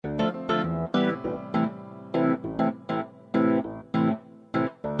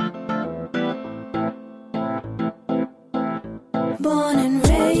Born and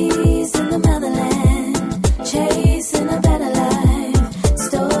raised in the motherland, chasing a better life.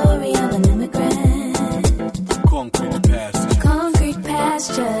 Story of an immigrant. Concrete pastures. Concrete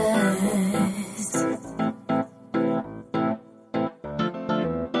pastures.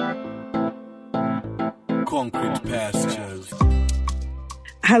 Concrete pastures.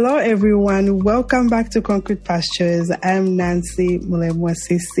 Hello, everyone. Welcome back to Concrete Pastures. I'm Nancy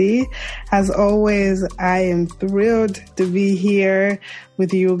Mulemwa-Sisi. As always, I am thrilled to be here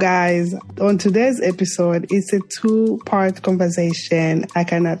with you guys. On today's episode, it's a two-part conversation. I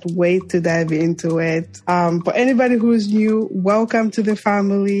cannot wait to dive into it. For anybody who's new, welcome to the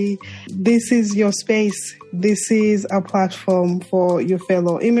family. This is your space. This is a platform for your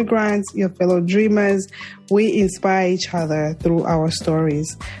fellow immigrants, your fellow dreamers. We inspire each other through our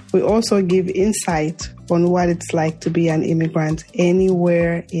stories. We also give insight on what it's like to be an immigrant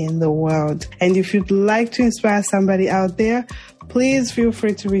anywhere in the world. And if you'd like to inspire somebody out there, please feel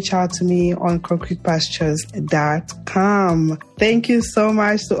free to reach out to me on concretepastures.com. Thank you so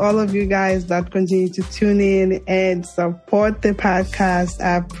much to all of you guys that continue to tune in and support the podcast.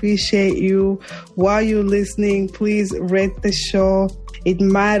 I appreciate you. While you're listening, please rate the show. It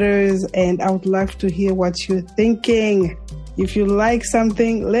matters, and I would love to hear what you're thinking. If you like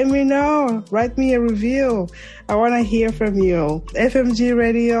something, let me know. Write me a review. I want to hear from you. FMG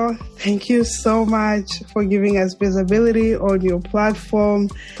Radio, thank you so much for giving us visibility on your platform.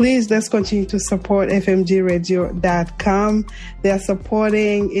 Please, let's continue to support fmgradio.com. They are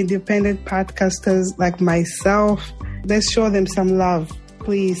supporting independent podcasters like myself. Let's show them some love,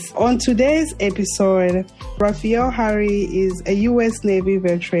 please. On today's episode, Raphael Harry is a U.S. Navy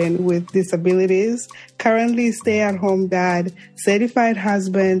veteran with disabilities, currently stay-at-home dad, certified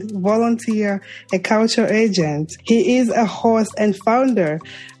husband, volunteer, a culture agent. He is a host and founder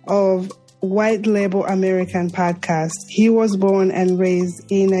of White Label American podcast. He was born and raised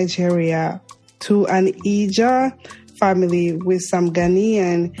in Nigeria to an Ija family with some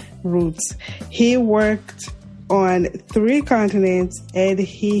Ghanaian roots. He worked on 3 continents, and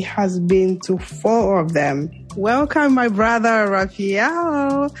he has been to 4 of them. Welcome, my brother,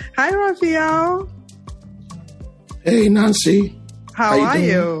 Raphael. Hi, Raphael. Hey, Nancy. How are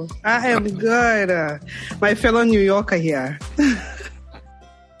you? I am good. My fellow New Yorker here.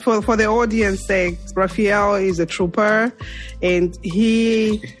 For the audience sake, Raphael is a trooper, and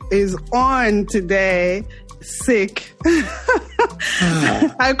he is on today sick.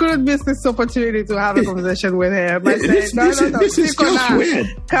 I couldn't miss this opportunity to have a conversation with him. I said, no, this is just weird.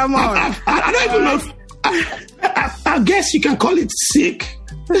 Come on. I don't even know I guess you can call it sick.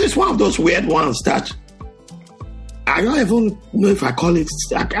 This is one of those weird ones that I don't even know if I call it,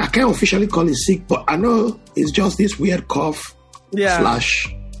 I can't officially call it sick, but I know it's just this weird cough /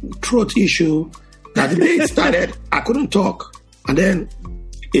 throat issue that the day it started, I couldn't talk. And then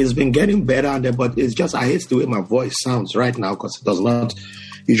it's been getting better, but it's just, I hate the way my voice sounds right now because it does not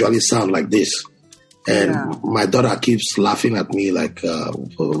usually sound like this. And my daughter keeps laughing at me like,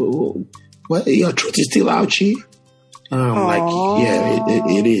 well, your throat is still ouchy? I'm like, yeah,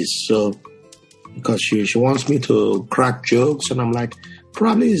 it is. So, because she wants me to crack jokes, and I'm like,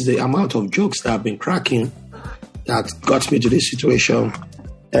 probably it's the amount of jokes that I've been cracking that got me to this situation.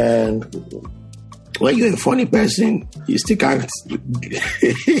 And when you're a funny person, you still can't,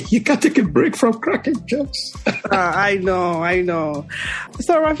 you can't take a break from cracking jokes. I know.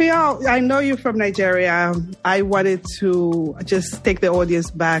 So, Raphael, I know you're from Nigeria. I wanted to just take the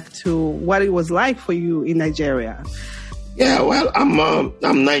audience back to what it was like for you in Nigeria. Yeah, well,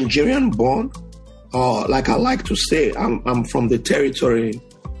 I'm Nigerian born. Like I like to say, I'm from the territory,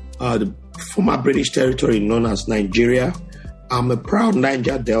 the former British territory known as Nigeria. I'm a proud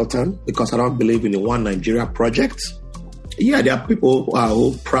Niger Deltan because I don't believe in the one Nigeria project. Yeah, there are people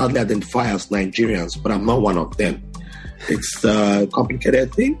who proudly identify as Nigerians, but I'm not one of them. It's a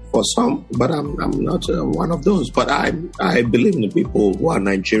complicated thing for some, but I'm not one of those. But I believe in the people who are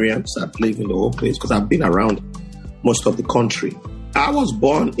Nigerians. I believe in the whole place because I've been around most of the country. I was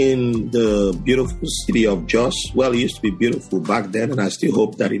born in the beautiful city of Jos. Well, it used to be beautiful back then, and I still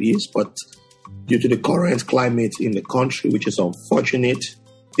hope that it is, but due to the current climate in the country, which is unfortunate,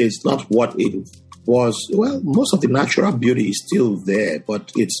 it's not what it was. Well, most of the natural beauty is still there,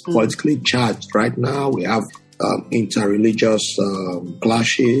 but it's politically charged right now. We have interreligious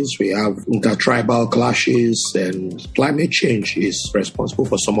clashes, we have intertribal clashes, and climate change is responsible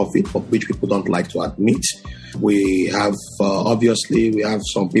for some of it, but which people don't like to admit. We have, obviously, we have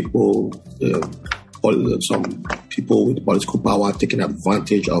some people with political power taking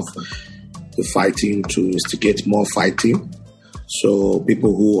advantage of the fighting to instigate more fighting. So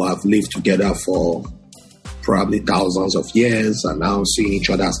people who have lived together for probably thousands of years, and now seeing each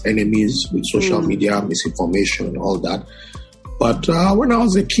other as enemies with social media, misinformation, all that. But when I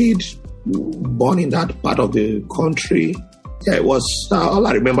was a kid, born in that part of the country, yeah, it was all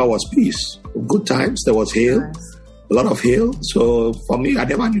I remember was peace, good times. There was hail, a lot of hail. So for me, I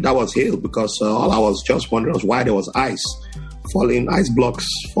never knew that was hail because all I was just wondering was why there was ice blocks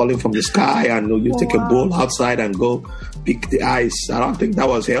falling from the sky, and you take a bowl outside and go pick the ice. I don't think that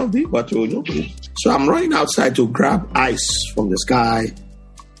was healthy, but so I'm running outside to grab ice from the sky,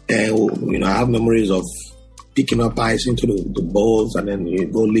 and I have memories of picking up ice into the bowls and then you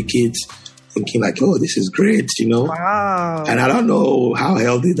go lick it, thinking like, oh, this is great, Wow. And I don't know how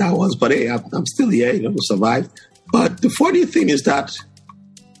healthy that was, but hey, I'm still here, to survive. But the funny thing is that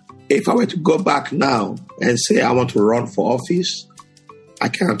if I were to go back now and say I want to run for office, I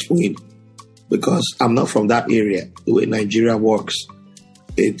can't win because I'm not from that area. The way Nigeria works,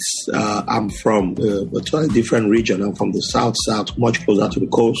 I'm from a totally different region. I'm from the south, much closer to the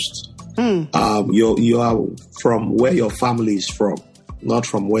coast. You are from where your family is from, not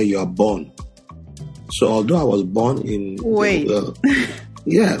from where you are born. So although I was born in... Wait.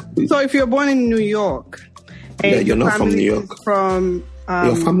 Yeah. So if you're born in New York... Yeah, you're not from New York. From...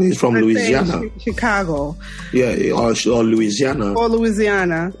 your family is from Louisiana. Chicago. Yeah, or Louisiana. Or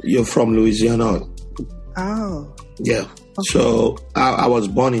Louisiana. You're from Louisiana. Oh. Yeah. Okay. So I was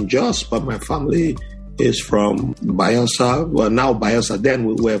born in Jos, but my family is from Bayelsa. Well, now Bayelsa. Then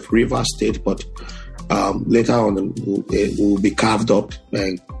we were River State, but later on it will be carved up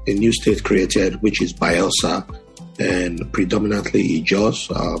and a new state created, which is Bayelsa, and predominantly Ijos.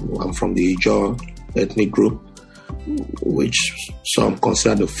 I'm from the Ijo ethnic group, which some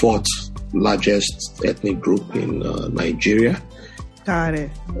consider the fourth largest ethnic group in Nigeria. Got it.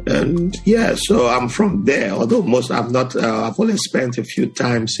 And yeah, so I'm from there. Although I've only spent a few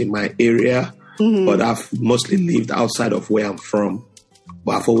times in my area, but I've mostly lived outside of where I'm from.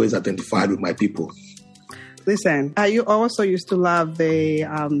 But I've always identified with my people. Listen, I also used to love the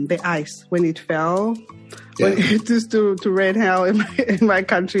ice when it fell. Yeah. When it used to rain hell in my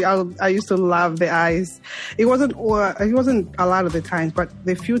country, I used to love the ice. It wasn't a lot of the times, but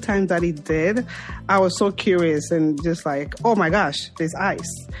the few times that it did, I was so curious and just like, oh my gosh, there's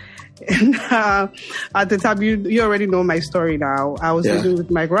ice. And at the time, you already know my story now. I was living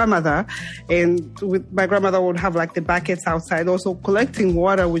with my grandmother, and my grandmother would have like the buckets outside, also collecting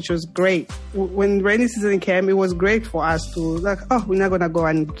water, which was great. When rainy season came, it was great for us to we're not gonna go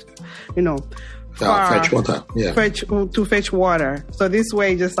and fetch water. Yeah. Fetch water. So this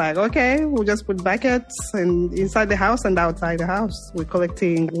way, just like, okay, we'll just put buckets and inside the house and outside the house. We're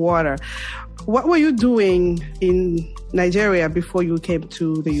collecting water. What were you doing in Nigeria before you came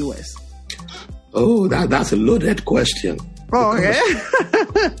to the US? Oh, that's a loaded question. Oh, okay.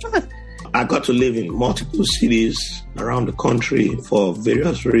 I got to live in multiple cities around the country for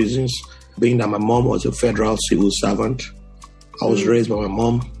various reasons. Being that my mom was a federal civil servant, I was raised by my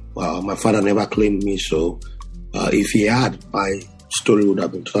mom. My father never claimed me, so if he had, my story would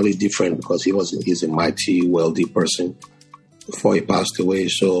have been totally different because he's a mighty, wealthy person before he passed away.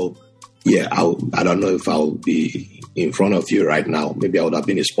 So, yeah, I don't know if I would be in front of you right now. Maybe I would have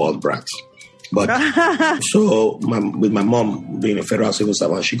been a spoiled brat. But so with my mom being a federal civil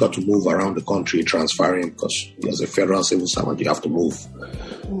servant, she got to move around the country transferring because as a federal civil servant, you have to move.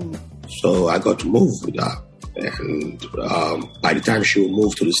 So I got to move with her. And by the time she would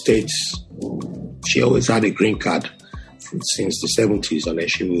move to the States, she always had a green card since the 70s, and then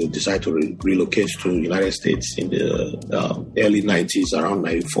she would decide to relocate to the United States in the early 90s, around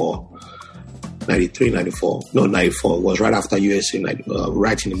 94. 93, 94. No, 94. It was right after USA,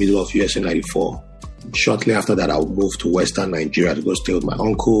 right in the middle of USA 94. Shortly after that, I would move to Western Nigeria to go stay with my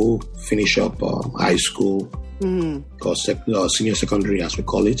uncle, finish up high school, or senior secondary, as we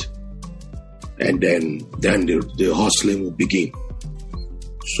call it. And then the hustling would begin.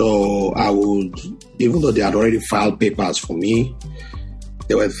 So I would, even though they had already filed papers for me,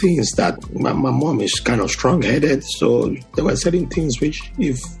 there were things that my mom is kind of strong-headed. So there were certain things which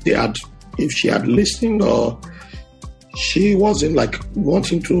if she had listened, or she wasn't like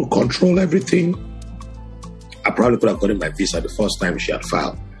wanting to control everything, I probably could have gotten my visa the first time she had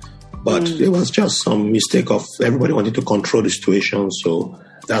filed. But there was just some mistake of everybody wanting to control the situation. So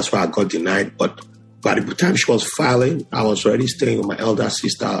that's why I got denied. But by the time she was filing, I was already staying with my elder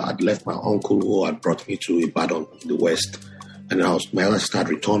sister. I'd left my uncle who had brought me to Ibadan in the West. And my elder sister had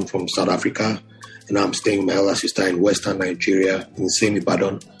returned from South Africa. And I'm staying with my elder sister in Western Nigeria, in same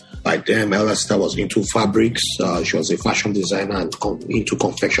Ibadan. By then, my elder sister was into fabrics. She was a fashion designer and into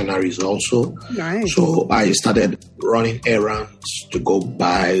confectionaries also. Nice. So I started running errands to go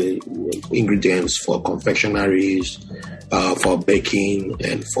buy ingredients for confectionaries, for baking,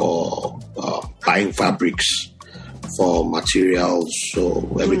 and for buying fabrics for materials.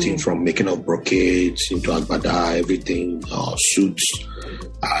 So everything from making of brocades into agbada, everything, suits.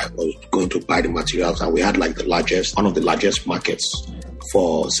 I was going to buy the materials, and we had like one of the largest markets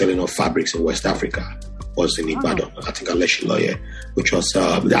for selling of fabrics in West Africa was in Ibadan. I think Aleshiloye, which was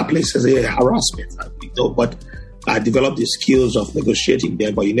that place is a harassment. But I developed the skills of negotiating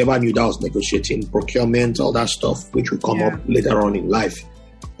there, but you never knew that I was negotiating procurement, all that stuff, which will come up later on in life.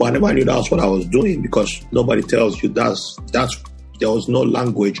 But I never knew that was what I was doing because nobody tells you there was no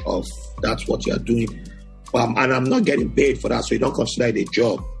language of that's what you are doing. And I'm not getting paid for that, so you don't consider it a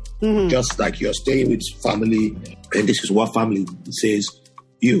job. Just like you're staying with family, and this is what family says,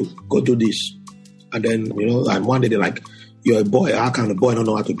 you go do this. And then, and one day they're like, you're a boy, how can a boy not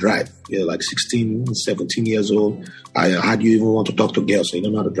know how to drive? You're like 16, 17 years old. How do you even want to talk to girls? So you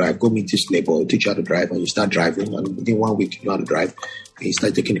don't know how to drive. Go meet this neighbor, he'll teach you how to drive, and you start driving. And within 1 week, you know how to drive. And you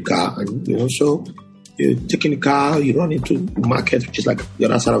start taking the car, and so you're taking the car, you run into the market, which is like the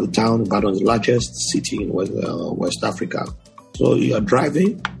other side of the town, Ibadan, the largest city in West Africa. So you're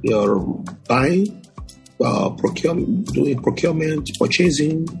driving, you're buying, doing procurement,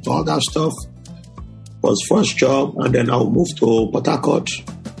 purchasing, all that stuff. Was first job, and then I'll move to Port Harcourt,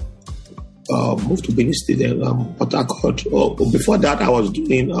 move to Benin State, and Port Harcourt. Before that, I was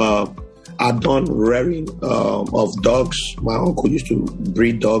doing, I'd done rearing of dogs. My uncle used to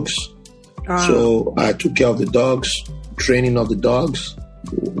breed dogs. So I took care of the dogs, training of the dogs.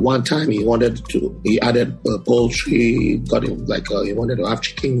 One time he added poultry, got him he wanted to have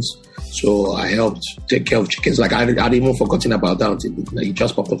chickens. So I helped take care of chickens. Like I'd even forgotten about that until it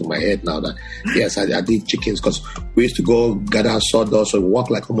just popped up in my head now that yes, I did chickens because we used to go gather sawdust. So we walk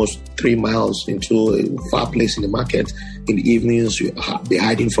like almost 3 miles into a far place in the market. In the evenings, you be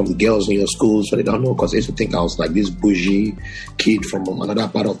hiding from the girls in your school so they don't know because they used to think I was like this bougie kid from another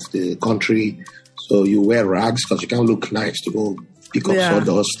part of the country. So you wear rags because you can't look nice to go pick up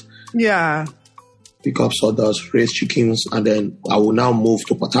sawdust. Yeah. Pick up sawdust, raise chickens, and then I will now move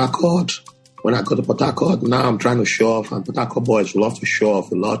to Port Harcourt. When I go to Port Harcourt, now I'm trying to show off, and Port Harcourt boys love to show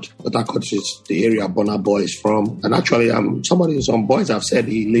off a lot. Port Harcourt is the area Bonner boy is from. And actually, some boys have said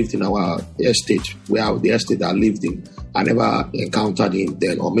he lived in our estate, the estate that I lived in. I never encountered him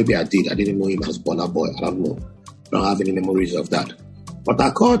then, or maybe I did. I didn't know him as Bonner boy. I don't know. I don't have any memories of that. Port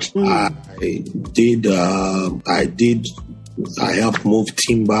Harcourt, I helped move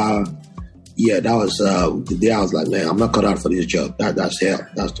timber. Yeah, that was the day I was like, man, I'm not cut out for this job. That's hell.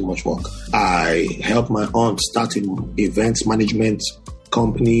 That's too much work. I helped my aunt start an events management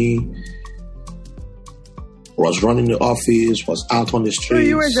company. Was running the office, was out on the streets. So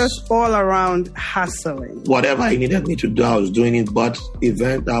you were just all around hustling. Whatever he needed me to do, I was doing it. But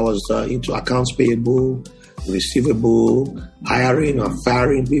I was into accounts payable, receivable, hiring and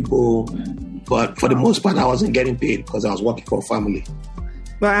firing people. But for the most part, I wasn't getting paid because I was working for a family.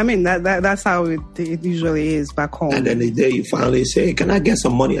 But I mean, that's how it usually is back home. And then the day you finally say, can I get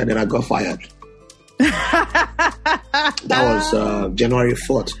some money? And then I got fired. That was January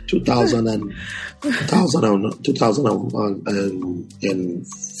 4th,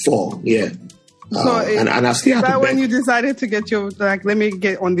 2004. Yeah. And I still had to when you decided to get let me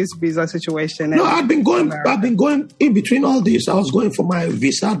get on this visa situation. No, I've been going in between all this. I was going for my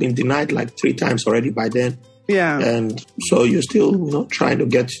visa. I've been denied like 3 times already by then. Yeah. And so you're still, trying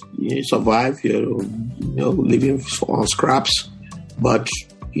to survive. You're, living on scraps. But,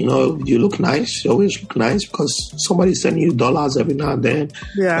 you look nice. You always look nice because somebody's sending you dollars every now and then.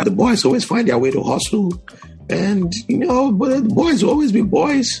 Yeah. The boys always find their way to hustle. And, but the boys will always be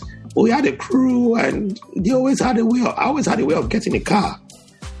boys. We had a crew and they always had a way. I always had a way of getting a car.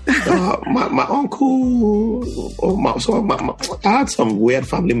 My uncle, I had some weird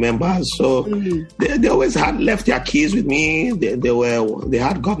family members, so they always had left their keys with me. They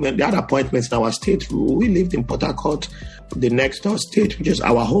had appointments in our state. We lived in Port Harcourt, the next door state, which is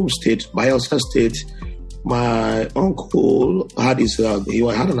our home state, Bayelsa State. My uncle had he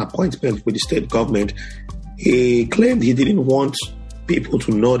had an appointment with the state government. He claimed he didn't want people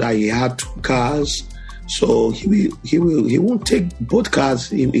to know that he had 2 cars. So he won't take both cars.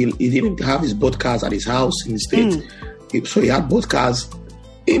 He didn't have his both cars at his house in the state. So he had both cars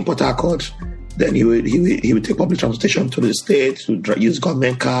in Port Harcourt. Then he would take public transportation to the state to use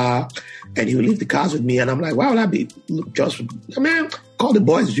government car, and he would leave the cars with me. And I'm like, why would I be call the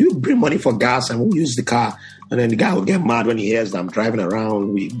boys. You bring money for gas and we'll use the car. And then the guy will get mad when he hears that I'm driving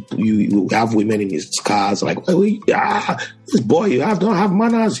around. You have women in his cars. Like, this boy, don't have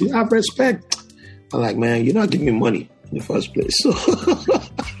manners. You have respect. I'm like, man, you're not giving me money in the first place.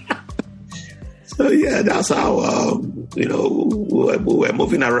 So yeah, that's how, we're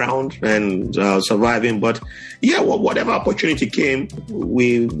moving around and surviving. But yeah, whatever opportunity came,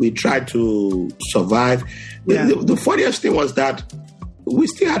 we tried to survive. Yeah. The funniest thing was that we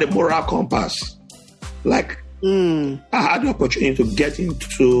still had a moral compass. Like, I had the opportunity to get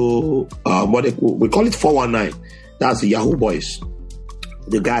into we call it 419. That's the Yahoo boys,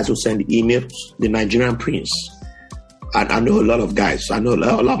 the guys who send the emails, the Nigerian prince. And I know a lot of guys. I know a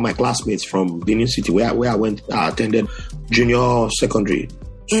lot of my classmates from Benin City, where I attended junior secondary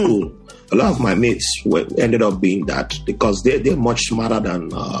school. A lot of my mates ended up being that because they're much smarter than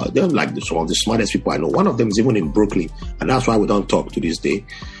they're like some of the smartest people I know. One of them is even in Brooklyn, and that's why we don't talk to this day.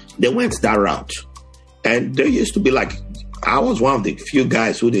 They went that route. And there used to be like, I was one of the few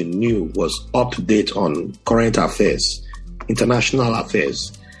guys who they knew was up to date on current affairs, international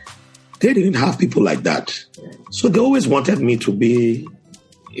affairs. They didn't have people like that. So they always wanted me to be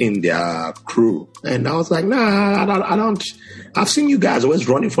in their crew. And I was like, nah, I don't. I've seen you guys always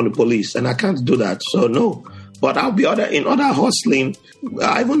running from the police and I can't do that. So no. But I'll be in other hustling.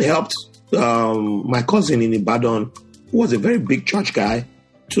 I even helped my cousin in Ibadan, who was a very big church guy,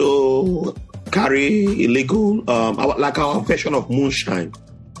 to carry illegal, like our version of moonshine.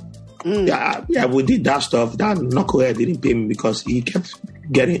 Yeah, we did that stuff. That knucklehead didn't pay me because he kept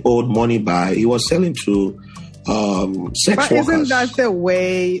getting owed money he was selling to sex workers. But isn't that the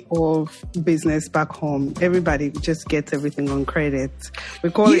way of business back home? Everybody just gets everything on credit.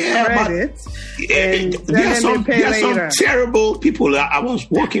 We call it credit. There are some terrible people that I was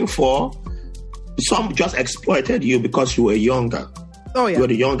working for. Some just exploited you because you were younger. Oh, yeah. You were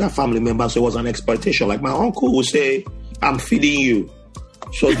the younger family member, so it was an exploitation. Like my uncle would say, I'm feeding you.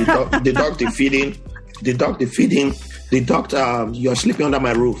 So deduct the feeding, deduct you're sleeping under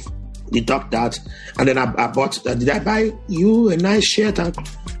my roof, deduct that. And then I bought, did I buy you a nice shirt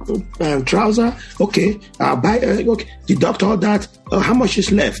and trouser? Okay, I'll buy, okay, deduct all that. How much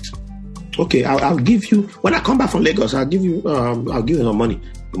is left? Okay, I'll give you, when I come back from Lagos, I'll give you some money.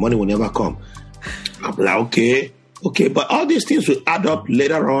 The money will never come. I'm like, okay, but all these things will add up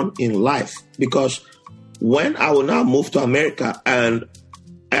later on in life because when I will now move to America and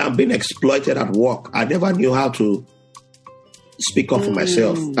I am being exploited at work, I never knew how to speak up for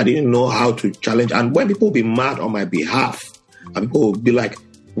myself. I didn't know how to challenge. And when people will be mad on my behalf, and people will be like,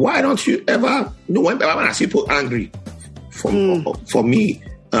 why don't you ever, when I see people angry for me,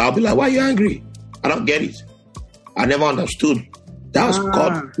 I'll be like, why are you angry? I don't get it. I never understood. That's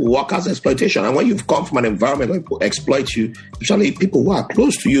called workers' exploitation. And when you've come from an environment where people exploit you, usually people who are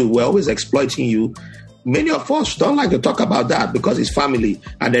close to you were always exploiting you. Many of us don't like to talk about that because it's family.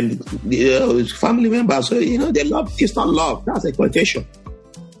 And then it's family members. So, they love. It's not love. That's exploitation.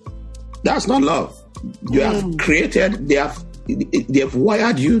 That's not love. You have created, they have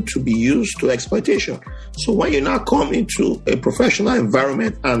wired you to be used to exploitation. So when you now come into a professional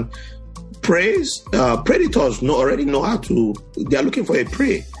environment and predators already know how to, they're looking for a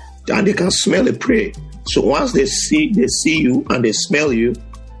prey and they can smell a prey. So once they see you and they smell you,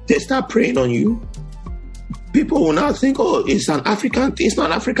 they start preying on you. People will now think, it's an African thing. It's not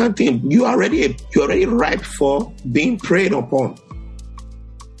an African thing. You're already ripe for being preyed upon.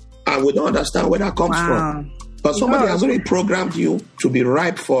 And we don't understand where that comes from. But somebody has already programmed you to be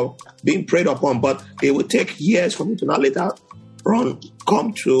ripe for being preyed upon, but it will take years for me to now later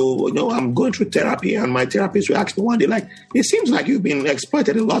come to, I'm going through therapy and my therapist will ask me one day, like, it seems like you've been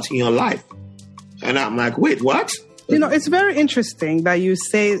exploited a lot in your life. And I'm like, wait, what? It's very interesting that you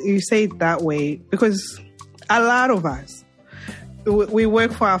say it that way because a lot of us, we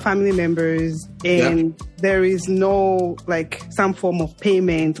work for our family members and there is no some form of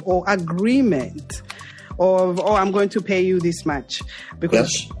payment or agreement of, I'm going to pay you this much.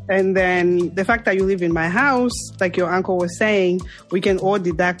 And then the fact that you live in my house, like your uncle was saying, we can all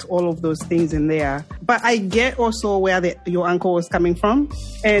deduct all of those things in there. But I get also where your uncle was coming from.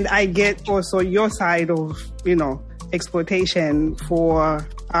 And I get also your side of, exploitation for,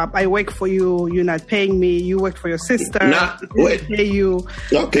 I work for you, you're not paying me, you work for your sister, wait. Pay you.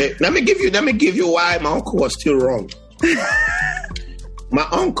 Okay, let me give you why my uncle was still wrong. My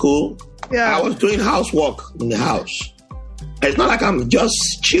uncle, I was doing housework in the house. It's not like I'm just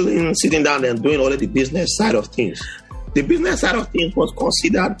chilling, sitting down and doing all of the business side of things. The business side of things was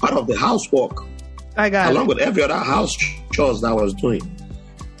considered part of the housework. Along with every other house chores that I was doing.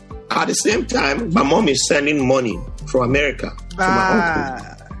 At the same time, my mom is sending money from America my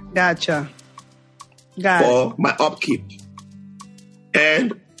uncle. Gotcha. For my upkeep.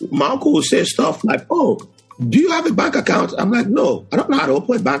 And my uncle would say stuff like, "Oh, do you have a bank account?" I'm like, "No, I don't know how to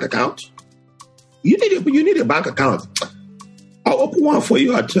open a bank account." You need a bank account. I'll open one for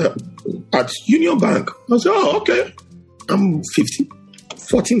you at Union Bank. I said, "Oh, okay." I'm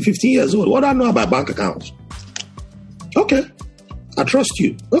 14, 15 years old. What do I know about bank accounts? Okay. I trust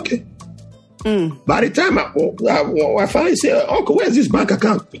you. Okay. By the time I finally say, "Uncle, where's this bank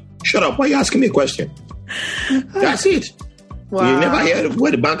account?" "Shut up. Why are you asking me a question?" That's it. Wow. You never hear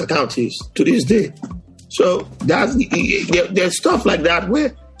where the bank account is to this day. So there's stuff like that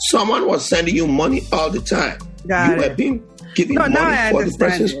where someone was sending you money all the time. You were being given money for the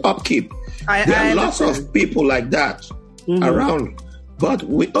person's upkeep. There are lots of people like that around. But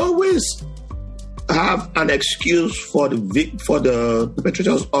we always have an excuse for the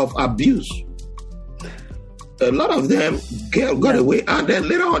perpetrators of abuse. A lot of them got away, and then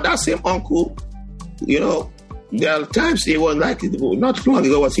later on, that same uncle, there are times he was like, not too long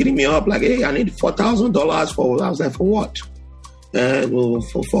ago, was hitting me up like, "Hey, I need $4,000 for." I was like, "For what?" And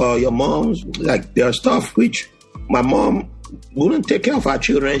for your mom's, like, there are stuff which my mom wouldn't take care of her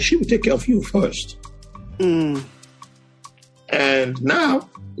children; she would take care of you first. And now,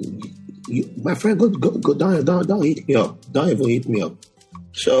 my friend, go down, don't hit me up. Don't even hit me up.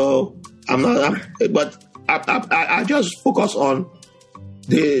 So but I just focus on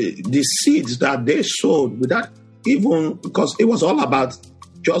the seeds that they sowed without even, because it was all about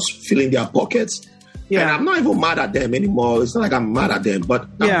just filling their pockets. Yeah. And I'm not even mad at them anymore. It's not like I'm mad at them, but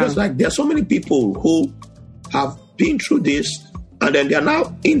I'm just like, there's so many people who have been through this, and then they're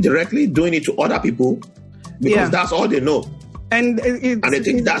now indirectly doing it to other people because that's all they know. And they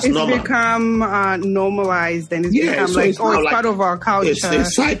think that's normal. It's become normalized, and it's become so it's part of our culture. It's a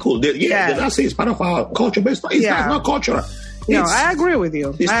cycle. They not say it's part of our culture, but it's not cultural. No, I agree with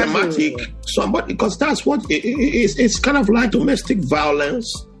you. Systematic. Somebody, because that's what it is. It's kind of like domestic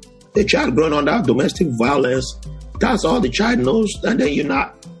violence. The child growing under domestic violence, that's all the child knows, and then you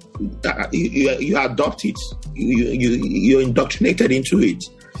adopt it. You're indoctrinated into it.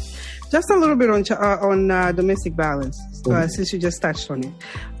 Just a little bit on domestic violence, since you just touched on it.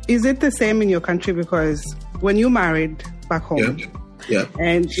 Is it the same in your country? Because when you married back home,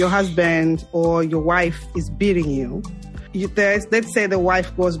 and your husband or your wife is beating you, let's say the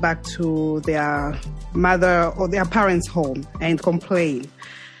wife goes back to their mother or their parents' home and complain.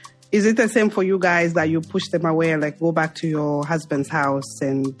 Is it the same for you guys that you push them away, like go back to your husband's house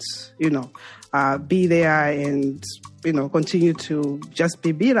and, be there and, continue to just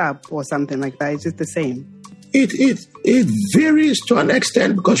be beat up or something like that? Is it the same? It varies to an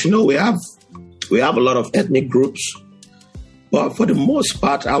extent because, we have a lot of ethnic groups. But for the most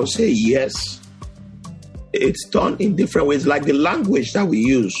part, I would say yes. It's done in different ways, like the language that we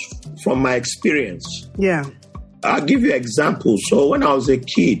use from my experience. Yeah. I'll give you examples. So when I was a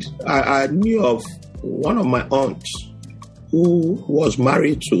kid, I knew of one of my aunts who was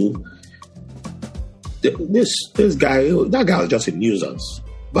married to this guy. That guy was just a nuisance.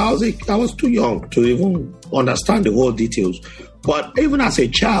 But I was too young to even understand the whole details. But even as a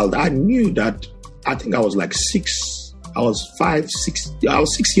child, I knew that, I think I was like 6. I was 5, 6. I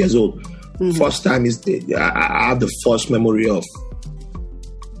was 6 years old. First time I have the first memory of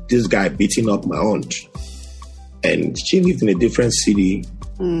this guy beating up my aunt. And she lived in a different city.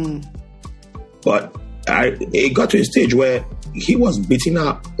 But it got to a stage where he was beating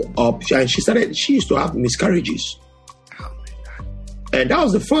her up, and she used to have miscarriages. Oh my God. And that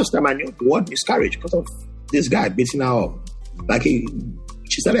was the first time I knew the word miscarriage because of this guy beating her up. Like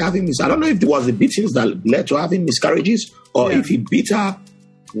she started having I don't know if it was the beatings that led to having miscarriages, or if he beat her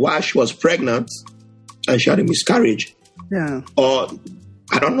while she was pregnant and she had a miscarriage. Yeah. Or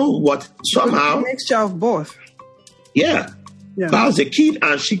I don't know what, somehow. A mixture of both. Yeah. But I was a kid,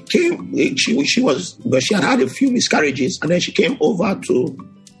 and she came. She had a few miscarriages, and then she came over to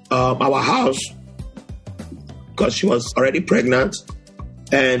our house because she was already pregnant,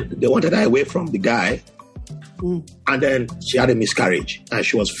 and they wanted her away from the guy. And then she had a miscarriage, and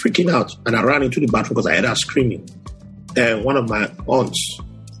she was freaking out. And I ran into the bathroom because I heard her screaming. And one of my aunts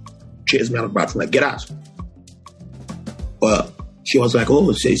chased me out of the bathroom, like, "Get out!" Well, she was like, "Oh,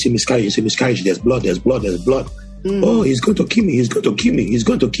 it's a miscarriage. There's blood. Oh, he's going to kill me. He's going to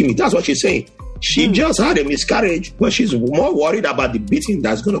kill me. That's what she's saying. She just had a miscarriage, but she's more worried about the beating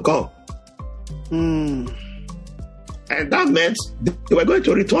that's going to come. And that meant they were going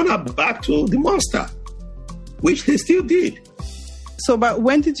to return her back to the monster, which they still did. So, but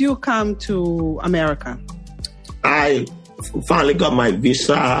when did you come to America? I finally got my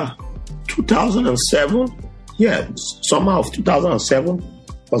visa 2007. summer of 2007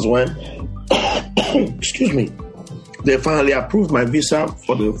 was when, excuse me, they finally approved my visa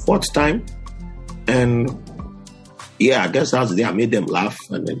for the 4th time. And I guess that's the day I made them laugh.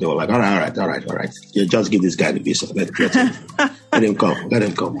 And they were like, all right. You just give this guy the visa. Let him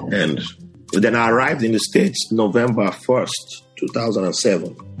come. And then I arrived in the States November 1st,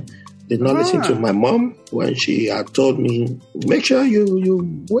 2007. Did not listen to my mom when she had told me, make sure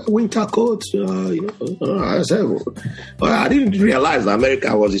you wear winter coats. I said, well, I didn't realize that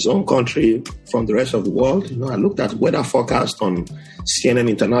America was its own country from the rest of the world. I looked at weather forecast on CNN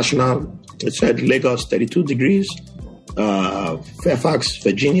International. It said Lagos, 32 degrees. Fairfax,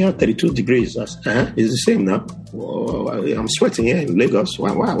 Virginia, 32 degrees. It's the same now. I'm sweating here in Lagos.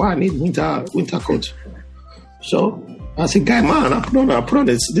 Why I need winter coat? So I said, guy, man, I put on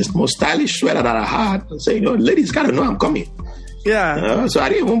this most stylish sweater that I had. I said, ladies gotta know I'm coming. Yeah. So I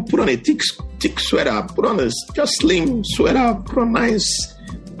didn't even put on a thick sweater. I put on a just slim sweater. Put on nice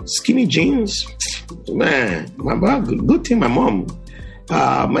skinny jeans. Man, good thing my mom.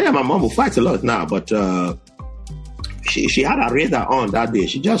 My mom will fight a lot now, but she had a radar on that day.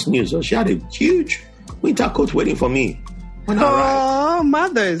 She just knew, so she had a huge winter coat waiting for me. Oh,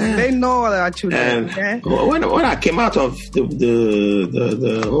 mothers, they know that you know. Okay? When I came out of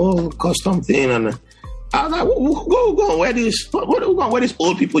the whole custom thing, and I was like, go and wear this. Go and wear this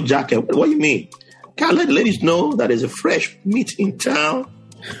old people jacket. What do you mean? Can't let the ladies know that there's a fresh meat in town.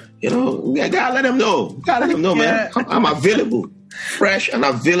 Gotta let them know. Man. I'm available, fresh and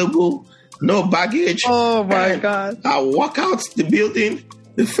available. No baggage. Oh my God! I walk out the building.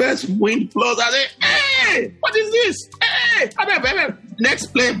 The first wind blows. I say, hey, what is this? Hey, next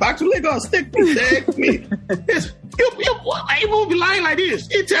plane back to Lagos. Take me. Yes. Why you won't be lying like this?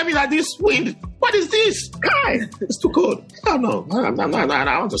 You tell me that this wind, what is this? Hi, it's too cold. Oh, no. I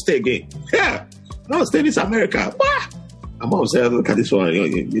want to stay again. Yeah, I want to stay in this America. What? My mom said, look at this one.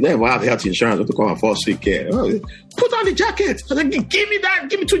 You never have health insurance to come and fall sick care. Put on the jacket. I said, give me that.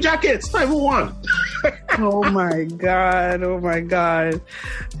 Give me 2 jackets. Not even one. Oh my God.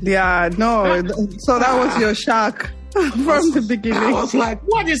 Yeah, no. So that was your shock from the beginning. I was like,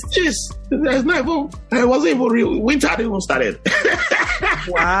 what is this? There's no even, it wasn't even real. Winter didn't even started.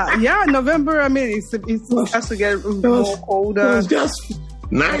 Wow. Yeah, November, I mean, it has to get more colder. It was just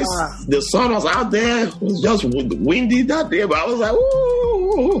nice. Yeah. The sun was out there. It was just windy that day, but I was like,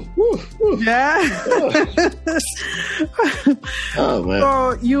 ooh. Yeah. Oh, man.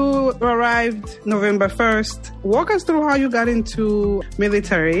 So you arrived November 1st. Walk us through how you got into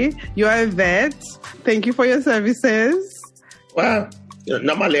military. You are a vet. Thank you for your services. Well,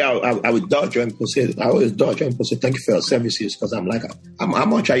 normally I would dodge and say, I always dodge and say thank you for your services, because I'm like, how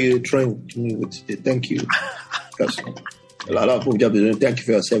much are you throwing to me with the thank you? Because a lot of people just doing thank you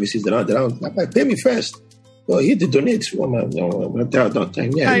for your services. They don't pay me first. Well, hit the donate one. I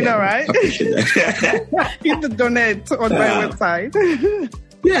know, right? I appreciate that. Hit the donate on my website.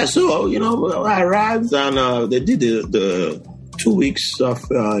 Yeah, so I arrived and they did the 2 weeks of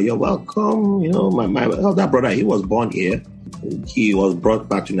you're welcome. My elder brother, he was born here. He was brought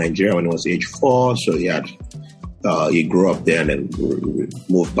back to Nigeria when he was age 4, so he grew up there and then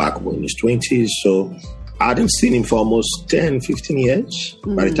moved back in his 20s. So I hadn't seen him for almost 10, 15 years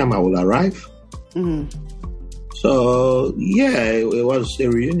by the time I would arrive. Mm-hmm. So, it was a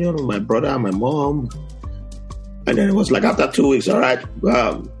reunion with my brother and my mom. And then it was like after 2 weeks, all right,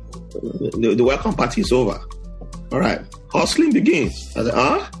 the welcome party is over. All right, hustling begins. I said,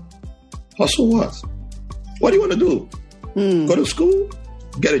 hustle what? What do you want to do? Go to school?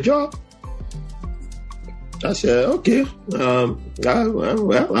 Get a job? I said, okay, I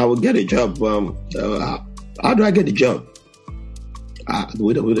will get a job. How do I get a job?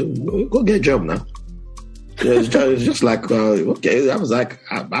 Go get a job now. It's just like, okay. I was like,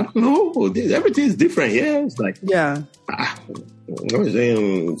 I don't know. Everything's different. Yeah, it's like,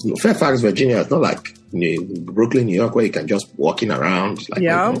 Fairfax, Virginia. It's not like Brooklyn, New York, where you can just walking around. Like,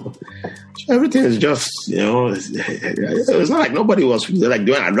 so everything is just, it's not like nobody was like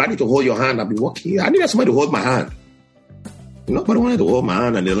doing. I'm ready to hold your hand. I've been walking. I needed somebody to hold my hand. Nobody wanted to hold my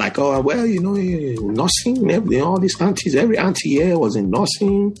hand, and they're like, oh, well, nursing. All these aunties, every auntie here was in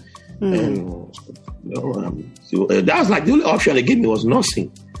nursing, and. That was like the only option they gave me was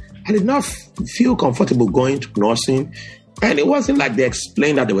nursing. I did not feel comfortable going to nursing, and it wasn't like they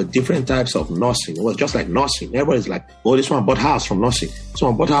explained that there were different types of nursing. It was just like nursing. Everybody's like, oh, this one bought house from nursing. This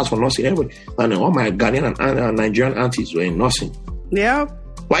one bought house from nursing. Everybody, and all my Ghanaian and Nigerian aunties were in nursing. Yeah.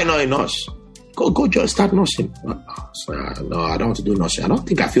 Why not a nurse? Go just start nursing. No, I don't want to do nursing. I don't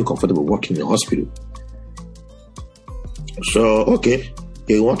think I feel comfortable working in a hospital. So, okay,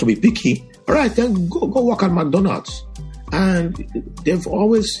 you want to be picky. all right, then go work at McDonald's. And they've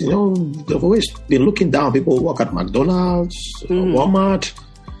always been looking down. People who work at McDonald's, Walmart.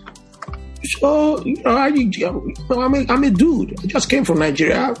 So, I'm a dude. I just came from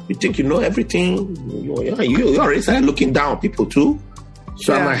Nigeria. You think you know everything. You already started looking down people too.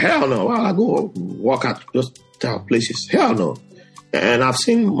 So I'm like, hell no. Well, I go work at those type of places. Hell no. And I've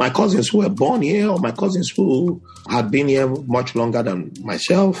seen my cousins who were born here, or my cousins who had been here much longer than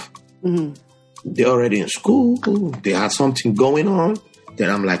myself. Mm-hmm. They're already in school. They had something going on.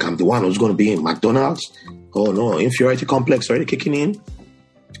 Then I'm like, I'm the one who's going to be in McDonald's. Oh no, inferiority complex already kicking in.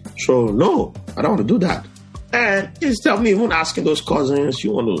 So no, I don't want to do that. And instead of me even asking those cousins,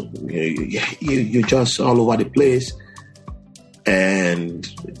 you're just all over the place. And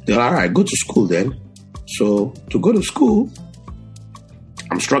they're all right, go to school then. So to go to school,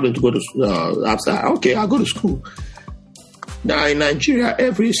 I'm struggling to go to outside. Okay, I'll go to school. Now in Nigeria,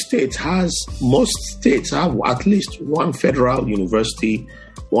 most states have at least one federal university,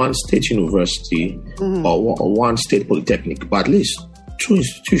 one state university, or one state polytechnic, but at least 2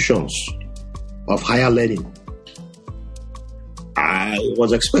 institutions of higher learning. I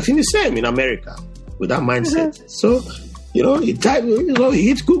was expecting the same in America with that mindset. So, you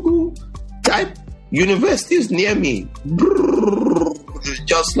hit Google, type universities near me.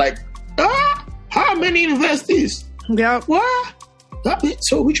 Just like, how many universities? Yeah. What?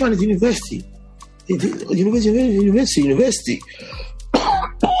 So which one is university? University.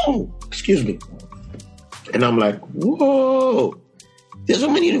 Excuse me. And I'm like, whoa. There's so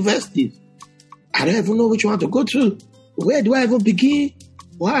many universities. I don't even know which one to go to. Where do I even begin?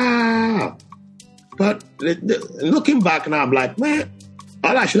 Wow. But looking back now, I'm like, man,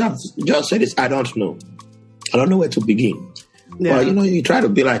 all I should have just said is, I don't know. I don't know where to begin. Yeah. But, you try to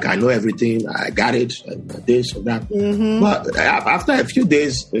be like, I know everything. I got it. This or that. Mm-hmm. But after a few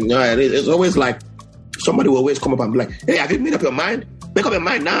days, it's always like, somebody will always come up and be like, hey, have you made up your mind? Make up your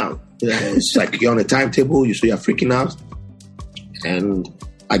mind now. It's like you're on a timetable. So you're freaking out. And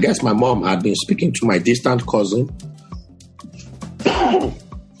I guess my mom had been speaking to my distant cousin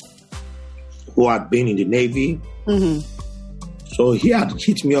who had been in the Navy. Mm-hmm. So he had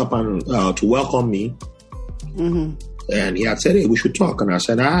hit me up and to welcome me. Mm-hmm. And he had said, hey, we should talk. And I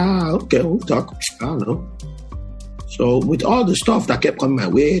said, okay, we'll talk. I don't know. So with all the stuff that kept coming my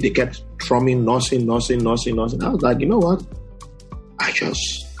way, they kept thrumming, nursing. I was like, you know what? I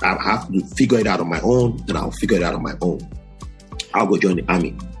have to figure it out on my own, and I'll figure it out on my own. I'll go join the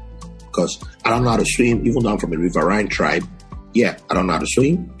army because I don't know how to swim, even though I'm from a riverine tribe. Yeah, I don't know how to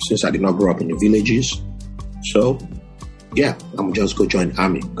swim since I did not grow up in the villages. So, yeah, I'm just go join the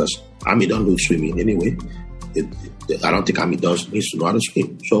army because army don't do swimming anyway. I don't think army needs to know how to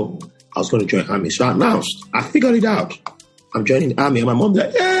swim. So I was going to join army. So I announced. I figured it out. I'm joining the army, and my mom's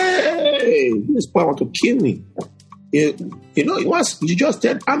like, "Hey, this boy want to kill me." Once you just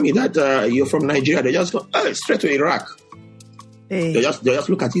tell army that you're from Nigeria, they just go straight to Iraq. Hey. They just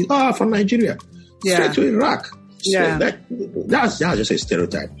look at you. From Nigeria, straight to Iraq. Yeah, that's just a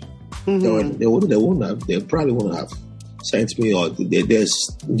stereotype. Mm-hmm. They probably wouldn't have sent me. Or there's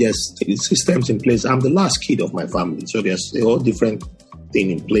systems in place. I'm the last kid of my family, so there's a whole different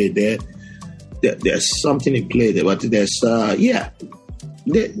thing in play there. There's something in play there, but there's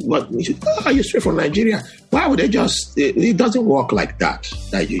you're straight from Nigeria. Why would they just? It doesn't work like that.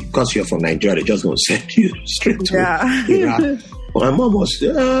 Because you're from Nigeria, they just gonna send you straight to Iraq. My mom was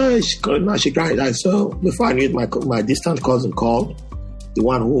she cried. So before I knew it, my distant cousin called, the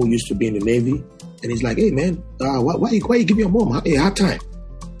one who used to be in the Navy, and he's like, "Hey man, why you give your mom a hard time?"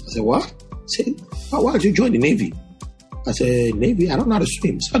 I said, "What?" He said, "Why did you join the Navy?" I said, "Navy, I don't know how to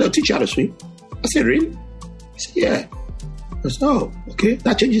swim." So they'll teach you how to swim. I said, "Really?" He said, "Yeah." I said, "Oh, okay,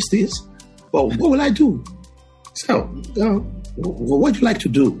 that changes things. Well, what will I do?" So, what do you like to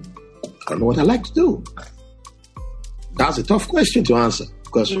do? I don't know what I like to do. That's a tough question to answer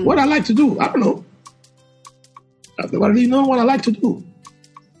because what I like to do, I don't know. I've never really known what I like to do.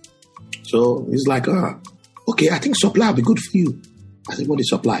 So he's like, okay, I think supply will be good for you. I said, what is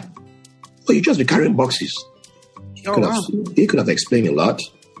supply? Oh, you just be carrying boxes. He could have explained a lot,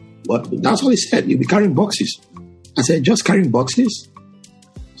 but that's all he said. You'll be carrying boxes. I said, just carrying boxes?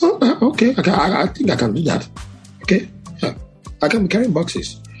 Okay, I think I can do that. Okay, yeah, I can be carrying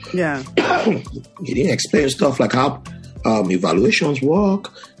boxes. Yeah. He didn't explain stuff like how evaluations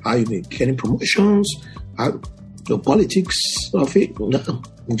work, how you be getting promotions, how the politics of it. No,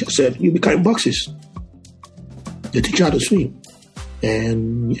 he just said, you'll be carrying boxes. They teach you how to swim.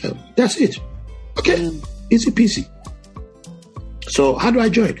 And yeah, that's it. Okay, easy peasy. So how do I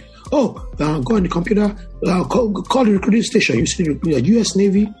join? go on the computer, call the recruiting station. You see the U.S.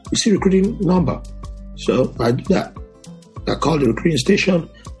 Navy, you see recruiting number. So I do that. I call the recruiting station.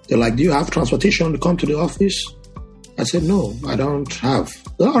 They're like, do you have transportation to come to the office? I said, no, I don't have.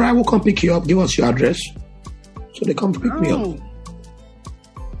 All right, we'll come pick you up. Give us your address. So they come to pick me up.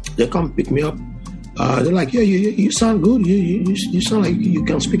 They come pick me up. They're like, yeah, you sound good. You sound like you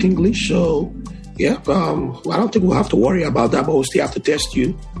can speak English. So, yeah, I don't think we'll have to worry about that, but we'll still have to test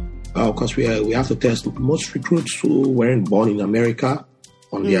you because we have to test most recruits who weren't born in America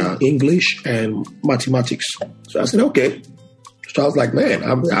on their English and mathematics. So I said, okay. So I was like, man,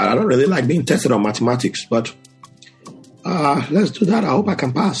 I don't really like being tested on mathematics, but let's do that. I hope I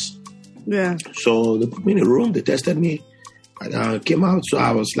can pass. Yeah. So they put me in a room. They tested me. I came out. So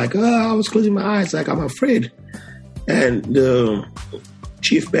I was like, I was closing my eyes, like I'm afraid. And the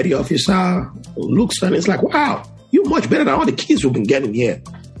chief petty officer looks and it's like, wow, you're much better than all the kids we've been getting here.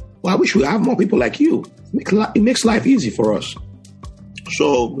 Well, I wish we have more people like you. It makes life easy for us.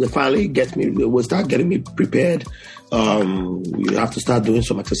 So they finally will start getting me prepared. You have to start doing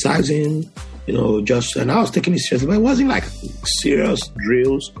some exercising, and I was taking it seriously, but it wasn't like serious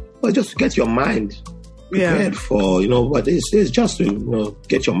drills, but just to get your mind prepared for, but it's just to,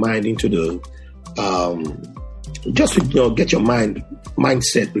 get your mind into the, just to, get your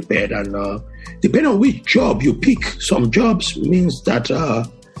mindset prepared. And depending on which job you pick, some jobs means that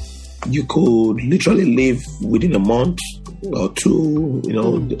you could literally live within a month or two,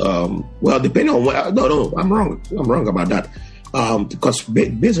 well, depending on what, no, I'm wrong about that. Because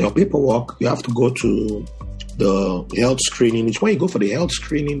based on your paperwork, you have to go to the health screening. It's when you go for the health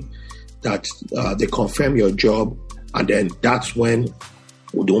screening that they confirm your job. And then that's when,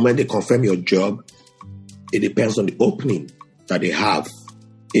 the moment they confirm your job, it depends on the opening that they have.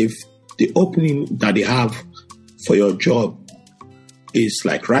 If the opening that they have for your job is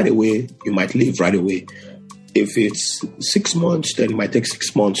like right away, you might leave right away. If it's 6 months, then it might take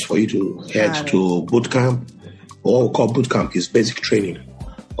 6 months for you to head to boot camp. Or we call boot camp is basic training.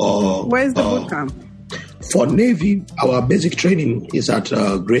 Where's the boot camp? For Navy, our basic training is at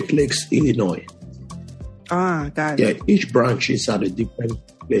Great Lakes, Illinois. Got it. Yeah, each branch is at a different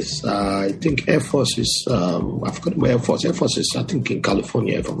place. I think Air Force is, I forgot my Air Force. Air Force is, I think, in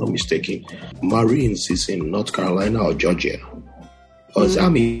California, if I'm not mistaken. Marines is in North Carolina or Georgia. Or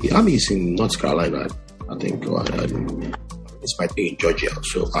Army is in North Carolina, I think. This might be in Georgia.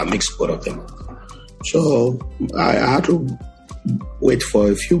 So I mixed both of them. So I had to wait for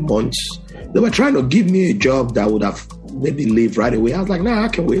a few months. They were trying to give me a job that would have maybe leave right away. I was like, nah, I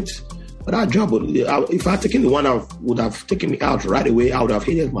can wait. But that job, if I had taken the one that would have taken me out right away, I would have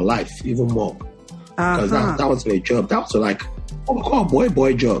hated my life even more. Because that wasn't a job. That was like, what we call a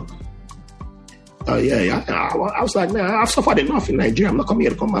boy job. I was like, nah, I've suffered enough in Nigeria. I'm not coming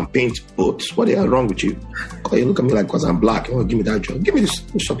here to come and paint boats. What the hell is wrong with you? You look at me like, because I'm black, you want to give me that job. Give me this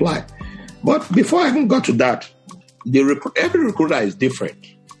supply. But before I even got to that, every recruiter is different.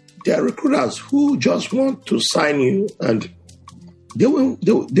 There are recruiters who just want to sign you and they will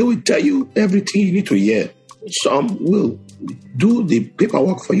tell you everything you need to hear. Some will do the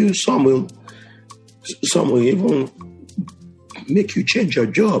paperwork for you. Some will even make you change your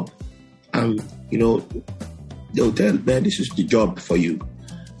job. And, they'll tell, man, this is the job for you.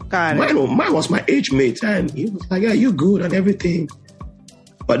 Got it. Mine was my age mate and he was like, yeah, you're good and everything.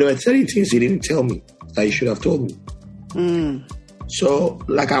 But there were 30 things he didn't tell me that he should have told me. So,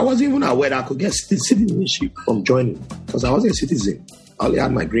 I wasn't even aware that I could get citizenship from joining because I wasn't a citizen. I only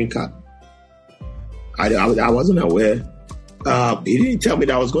had my green card. I wasn't aware. He didn't tell me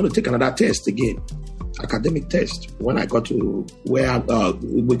that I was going to take another test again, academic test. When I got to where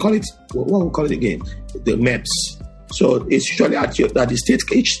we call it, what we call it again? The MEPS. So it's usually at the state,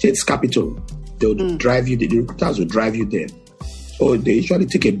 each state's capital. They'll drive you. The recruiters will drive you there. So they usually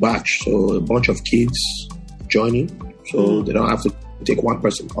take a batch, so a bunch of kids joining, so they don't have to take one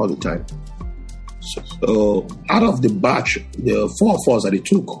person all the time. So out of the batch, the 4 of us that they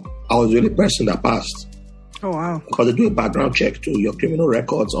took, I was the only person that passed. Oh, wow. Because they do a background check to your criminal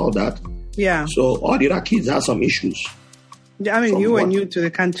records, all that. Yeah. So all the other kids had some issues. Yeah, I mean, you were new to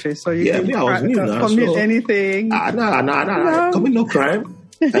the country, so you didn't commit anything. No. Commit no crime.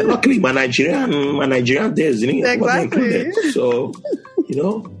 And luckily, my Nigerian days wasn't included. So,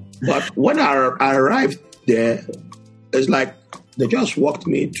 but when I arrived there, it's like they just walked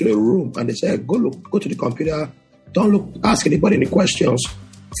me to a room and they said, go to the computer. Don't ask anybody any questions.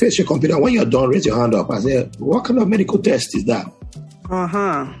 Face your computer. When you're done, raise your hand up. I said, what kind of medical test is that?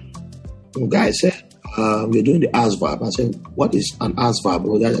 The guy said, we're doing the ASVAB. I said, what is an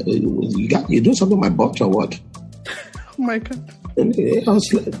ASVAB? You doing something with my butt or what? Oh my God. And I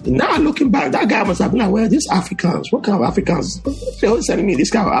was like, now looking back, that guy must have been like, well, these Africans, what kind of Africans? They're always telling me this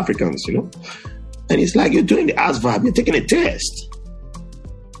kind of Africans, you know? And it's like, you're doing the ASVAB, you're taking a test.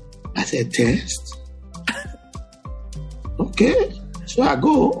 I said, test? Okay. So I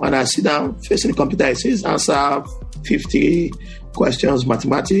go and I sit down facing the computer. It says answer 50 questions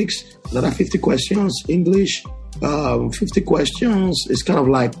mathematics, another 50 questions English, 50 questions. It's kind of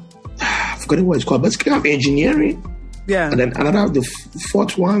like, I've forgotten what it's called, but it's kind of engineering. Yeah. And then the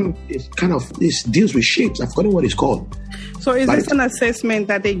fourth one is kind of, this deals with shapes. I've forgotten what it's called. So is this an assessment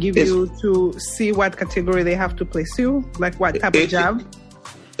that they give you to see what category they have to place you? Like what type of job?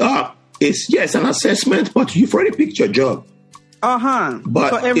 It's an assessment, but you've already picked your job. But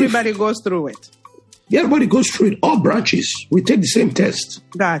so everybody goes through it. Yeah, everybody goes through it. All branches, we take the same test.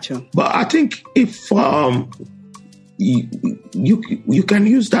 Gotcha. But I think if you can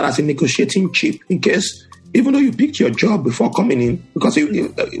use that as a negotiating chip in case, even though you picked your job before coming in, because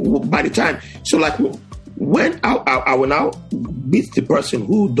by the time, so like when I will now meet the person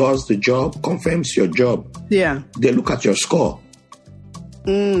who does the job, confirms your job. Yeah. They look at your score.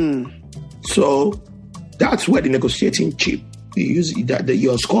 So that's where the negotiating chip, you use that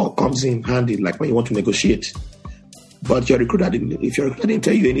your score comes in handy, like when you want to negotiate. But your recruiter, if your recruiter didn't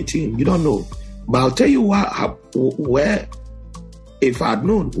tell you anything, you don't know. But I'll tell you where, if I'd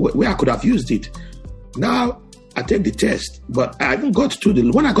known, where I could have used it. Now I take the test, but I even got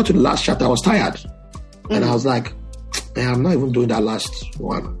to when I got to the last chapter, I was tired. And I was like, man, I'm not even doing that last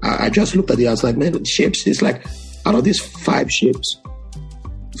one. I just looked at it, I was like, man, the shapes, it's like, out of these 5 shapes,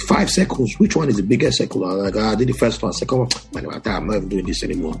 5 circles, which one is the biggest circle? I was like, I did the first one, second one, man, I'm not even doing this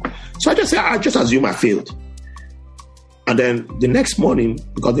anymore. So I just assume I failed. And then the next morning,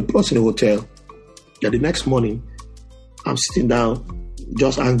 because they put us in a hotel, the next morning, I'm sitting down,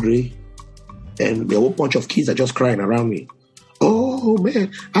 just angry, and a whole bunch of kids are just crying around me. Oh,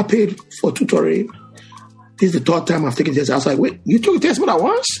 man, I paid for tutoring. This is the 3rd time I've taken this. I was like, wait, you took a test more than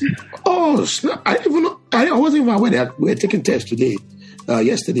once? Oh, snap. I didn't even know. I wasn't even aware that we were taking tests today,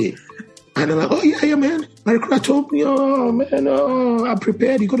 yesterday. And I'm like, oh, yeah, man. My recruiter told me, oh, man, I'm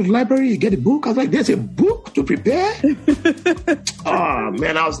prepared. You go to the library, you get a book. I was like, there's a book to prepare? Oh,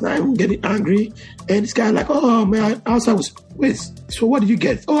 man, I was not even getting angry. And this guy like, oh, man, I was like, wait, so what did you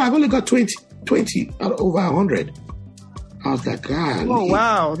get? Oh, I've only got 20 out of over 100. I was like, God. Oh,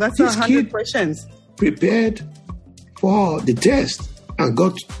 wow. That's 100 questions. Prepared for the test and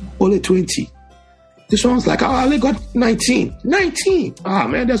got only 20. This one's like, oh, I only got 19. 19! Ah,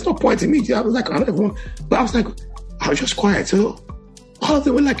 man, there's no point in me. I was like, I don't even. But I was like, I was just quiet. So all of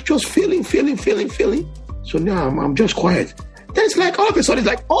them were like just feeling. So now I'm just quiet. Then it's like all of a sudden, it's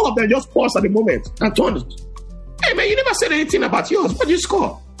like all of them just paused at the moment and turned. Hey, man, you never said anything about yours. What did you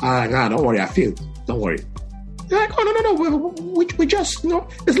score? Nah, don't worry, I failed. Don't worry. They're like, oh, no, we just,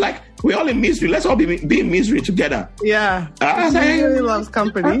 it's like we're all in misery. Let's all be in misery together. Yeah. He really loves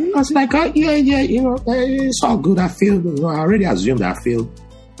company. I was like, yeah, it's all good. I feel, I already assumed I failed.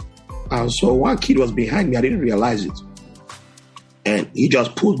 So one kid was behind me. I didn't realize it. And he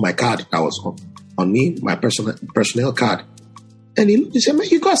just pulled my card that was on me, my personnel card. And he said, man,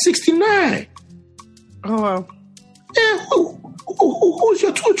 you got 69. Oh, wow. Yeah, who's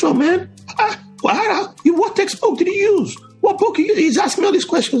your tutor, man? What textbook did he use? What book? He's asking me all these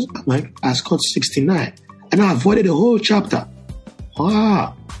questions. I'm like, I scored 69. And I avoided the whole chapter.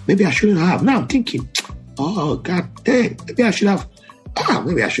 Maybe I shouldn't have. Now I'm thinking, oh, God dang. Maybe I should have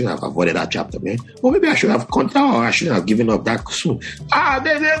avoided that chapter, man. Or maybe I should have I shouldn't have given up that soon. I'm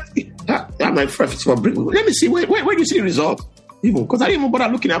like, let me see. Where do you see the result? Even because I didn't even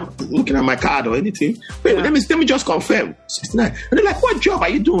bother looking at my card or anything. Wait, let me just confirm. 69. And they're like, what job are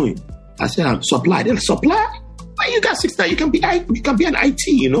you doing? I said, I'm supply. They're like, supply? Why you got 69? You can be an IT,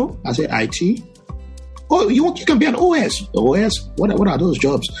 you know? I said, IT? Oh, you can be an OS. OS? What are those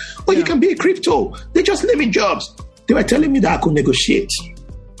jobs? Oh, you can be a crypto. They just name me jobs. They were telling me that I could negotiate.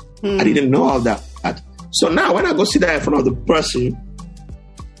 I didn't know all that. So now when I go sit there in front of the person,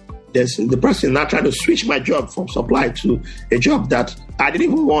 the person now trying to switch my job from supply to a job that I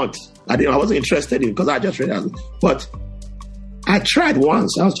didn't even want. I wasn't interested in because I just realized. But I tried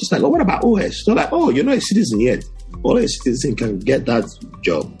once. I was just like, oh, what about OS? So like, oh, you're not a citizen yet. Only a citizen can get that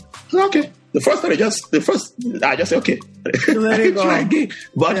job. I said, okay. I just said, okay. I can try again.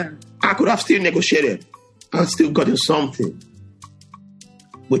 But I could have still negotiated. I still gotten something.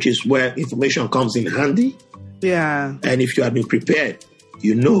 Which is where information comes in handy. Yeah. And if you have been prepared,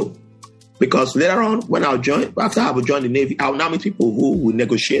 you know. Because later on, after I will join the Navy, I'll now meet people who will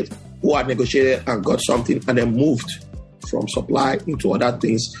negotiate, who had negotiated and got something and then moved from supply into other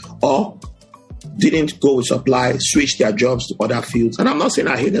things, or didn't go with supply, switched their jobs to other fields. And I'm not saying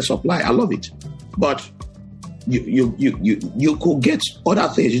I hate the supply, I love it. But you could get other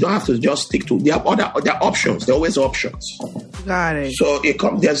things. You don't have to just stick to. There are options. There are always options. Got it. So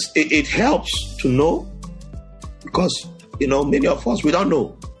it helps to know, because many of us, we don't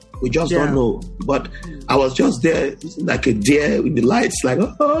know. We just don't know. But I was just there like a deer in the lights, like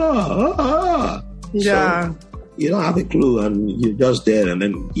Yeah. So you don't have a clue, and you're just there. And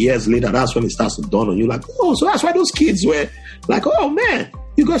then years later, that's when it starts to dawn on you, like, oh, so that's why those kids were like, oh man,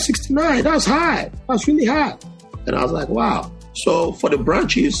 you got 69. That's high. That's really high. And I was like, wow. So for the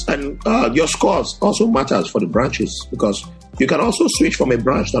branches, and your scores also matters for the branches, because you can also switch from a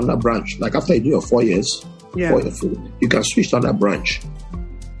branch to another branch. Like after you do your 4 years, you can switch to another branch.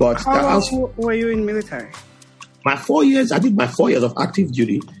 But how long were you in military? My 4 years, I did my 4 years of active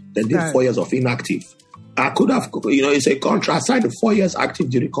duty, then did 4 years of inactive. I could have, it's a contract. I signed a 4 years active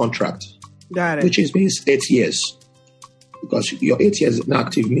duty contract. Got it. Which means 8 years. Because your 8 years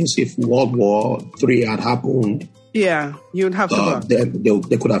inactive means if World War III had happened, you'd have to go.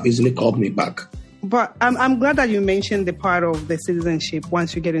 They could have easily called me back. But I'm glad that you mentioned the part of the citizenship.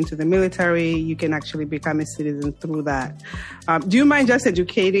 Once you get into the military, you can actually become a citizen through that. Do you mind just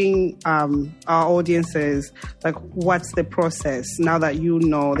educating our audiences, like what's the process now that you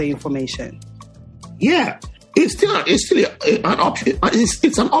know the information? Yeah, it's still an option.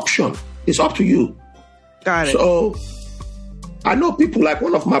 It's an option. It's up to you. Got it. So I know people like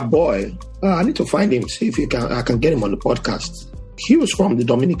one of my boy. I need to find him, see if I can get him on the podcast. He was from the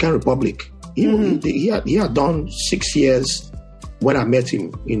Dominican Republic. He had done 6 years when I met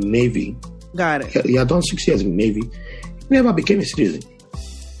him in Navy. Got it. He had done 6 years in Navy. He never became a citizen.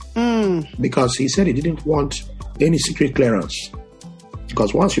 Because he said he didn't want any secret clearance.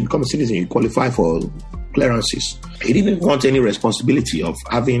 Because once you become a citizen, you qualify for clearances. He didn't want any responsibility of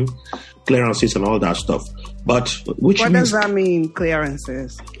having clearances and all that stuff. But what does that mean,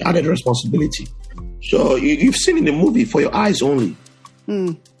 clearances? Added responsibility. So you've seen in the movie For Your Eyes Only.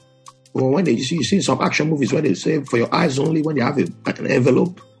 Well, when you see some action movies where they say for your eyes only when you have an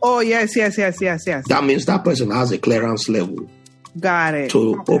envelope. Oh, yes. That means that person has a clearance level. Got it.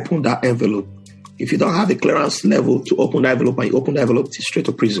 To open that envelope. If you don't have a clearance level to open the envelope and you open the envelope, it's straight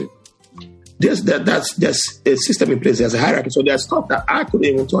to prison. There's a system in place. There's a hierarchy. So there's stuff that I couldn't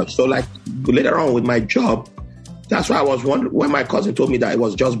even touch. So like later on with my job, that's why I was wondering when my cousin told me that it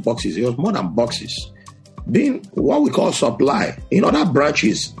was just boxes. It was more than boxes. Being what we call supply in other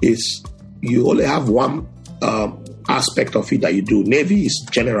branches is you only have one aspect of it that you do. Navy is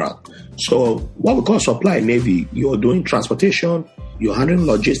general. So what we call supply in Navy, you're doing transportation, you're handling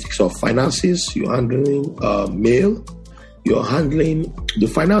logistics of finances, you're handling mail, you're handling the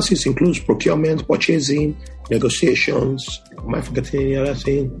finances includes procurement, purchasing, negotiations. Am I forgetting any other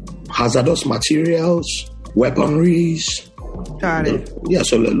thing? Hazardous materials, weaponries. Got it. Yeah,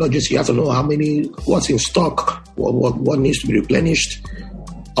 so logistics, you have to know what's in stock, what needs to be replenished,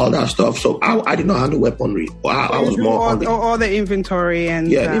 all that stuff. So I did not handle weaponry. I was more on all the inventory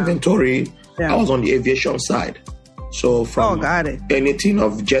and inventory. Yeah. I was on the aviation side. So from got it. anything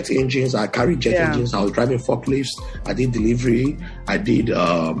of jet engines, I carried jet engines. I was driving forklifts. I did delivery. I did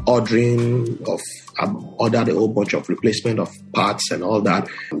ordering of. I ordered a whole bunch of replacement of parts and all that.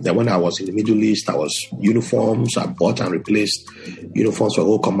 Then when I was in the Middle East, I was uniforms. I bought and replaced uniforms for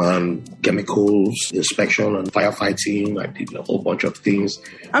whole command, chemicals, inspection and firefighting. I did a whole bunch of things.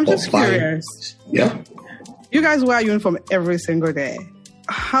 I'm just curious. Yeah. You guys wear uniform every single day.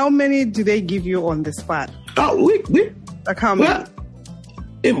 How many do they give you on the spot? Oh, we like how many? Well,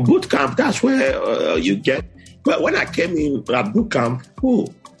 in boot camp, that's where you get. But when I came in at boot camp,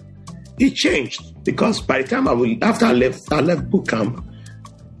 it changed because by the time after I left boot camp,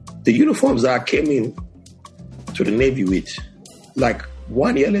 the uniforms that I came in to the Navy with, like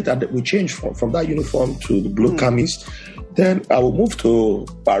 1 year later, we changed from that uniform to the blue camis. Then I will move to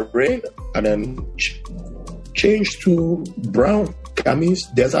Bahrain and then change to brown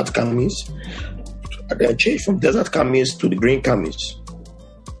camis, desert camis. And then change from desert camis to the green camis.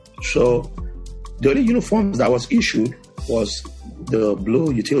 So the only uniforms that was issued was the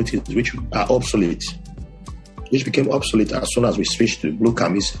blue utilities, which are obsolete, which became obsolete as soon as we switched to blue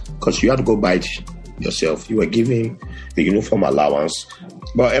camis because you had to go buy it yourself. You were giving the uniform allowance.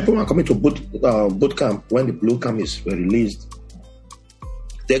 But everyone coming to boot camp when the blue camis were released,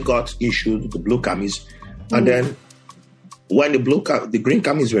 they got issued the blue camis. And then when the green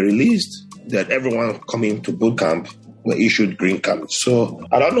camis were released, then everyone coming to boot camp were issued green camis. So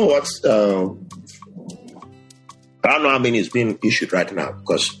I don't know I don't know how many is being issued right now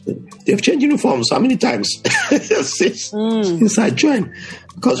because they've changed uniforms how many times since I joined.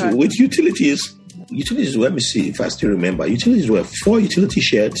 Because with utilities, Utilities, let me see if I still remember. Utilities were 4 utility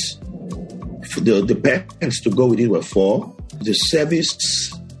shirts. The pants to go with it were 4. The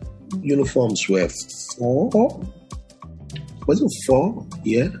service uniforms were 4. Was it 4?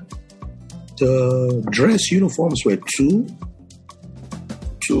 Yeah. The dress uniforms were 2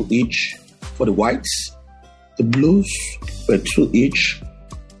 each for the whites. The blues were 2 each.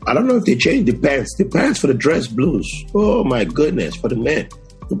 I don't know if they changed the pants. The pants for the dress blues. Oh my goodness, for the men.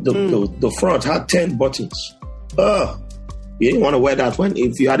 The front had 10 buttons. Oh, you didn't want to wear that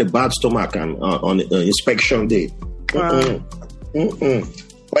if you had a bad stomach and on inspection day. Wow.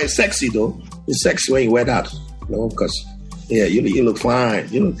 But it's sexy though. It's sexy when you wear that, because you look fine.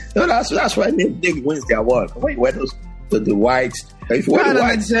 That's why David wins the award. When you wear those the white. If you wear the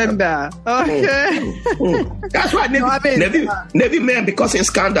white agenda. Okay. That's why Navy men because in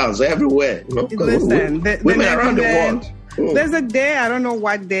scandals everywhere. Listen, women around the world. There's a day, I don't know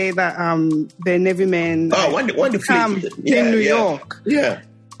what day, that the Navy men when the come in New York. Yeah.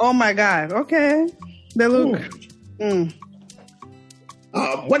 Oh my God. Okay. They look. When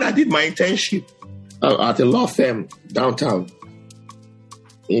I did my internship at a law firm downtown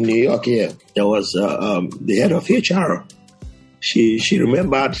in New York, there was the head of HR. She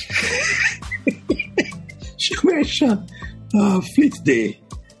remembered. She mentioned Fleet Day,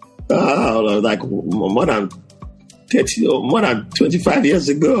 like more than 30 or more than 25 years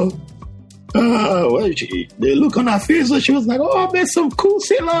ago. The look on her face, so she was like, "Oh, I met some cool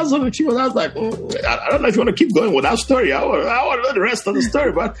sailors." I was like, I don't know if you want to keep going with that story. I want to know the rest of the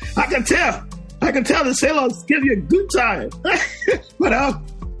story, but I can tell the sailors gave you a good time. But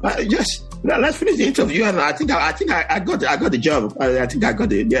let's finish the interview, and I think I got the job. I think I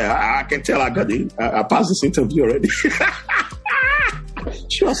got it. Yeah, I can tell I got it. I passed this interview already.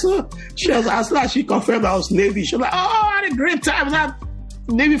 She was as soon as she confirmed I was Navy, she was like, "Oh, I had a great time with that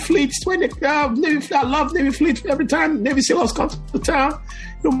Navy fleet. I love Navy fleet. Every time Navy sailors come to town,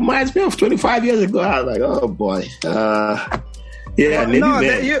 it reminds me of 25 years ago." I was like, "Oh boy, Navy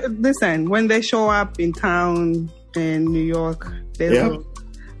men." Listen, when they show up in town in New York, they look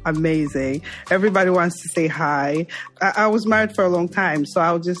amazing. Everybody wants to say hi. I was married for a long time, so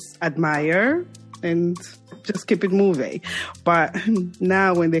I'll just admire and just keep it moving. But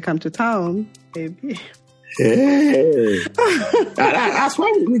now when they come to town, baby. Hey. That's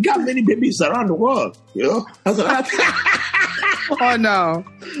why we got many babies around the world, Oh no.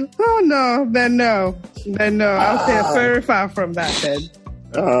 Then no. I'll stay very far from that then.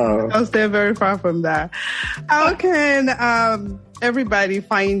 I'll stay very far from that. How can everybody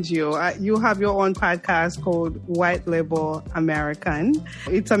find you? You have your own podcast called White Label American.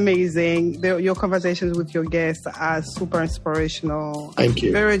 It's amazing. Your conversations with your guests are super inspirational. Thank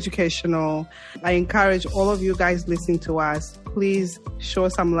you. Very educational. I encourage all of you guys listening to us, please show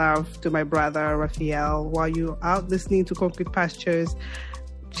some love to my brother Raphael while you're out listening to Concrete Pastures.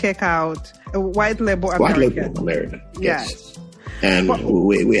 Check out White Label American. White Label American. Yes. And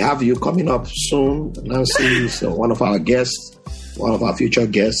we have you coming up soon, Nancy. So one of our future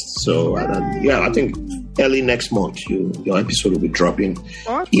guests. So I think early next month your episode will be dropping.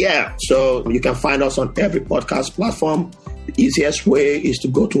 What? Yeah. So you can find us on every podcast platform. The easiest way is to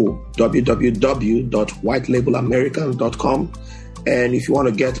go to www.whitelabelamerican.com. And if you want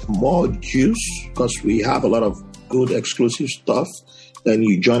to get more juice, because we have a lot of good exclusive stuff, then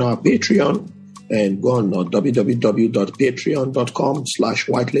you join our Patreon. And go on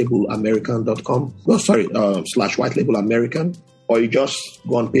www.patreon.com/whitelabelamerican.com. /whitelabelamerican. Or you just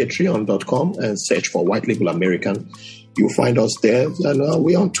go on patreon.com and search for White Label American. You'll find us there. And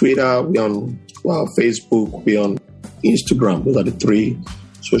we're on Twitter, we're on Facebook, we're on Instagram. Those are the 3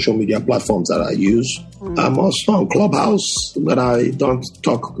 social media platforms that I use. I'm also on Clubhouse, but I don't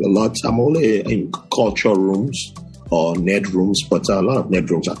talk a lot. I'm only in culture rooms or nerd rooms, but a lot of nerd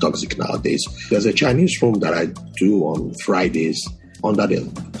rooms are toxic nowadays. There's a Chinese room that I do on Fridays under the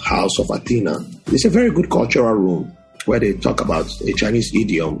House of Athena. It's a very good cultural room where they talk about a Chinese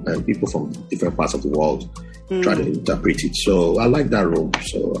idiom and people from different parts of the world try to interpret it. So I like that room.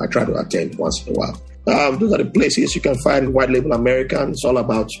 So I try to attend once in a while. Those are the places you can find White Label American. It's all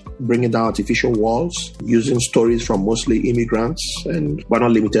about bringing down artificial walls, using stories from mostly immigrants, but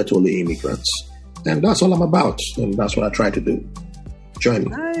not limited to only immigrants. And that's all I'm about. And that's what I try to do. Join me.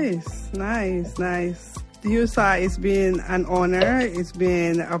 Nice. You, sir, it's been an honor. It's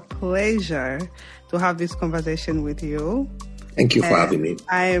been a pleasure to have this conversation with you. Thank you for having me.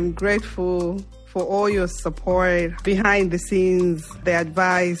 I am grateful for all your support behind the scenes, the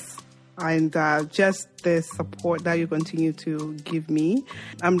advice, and just the support that you continue to give me.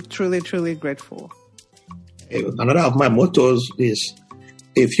 I'm truly, truly grateful. Another of my mottos is,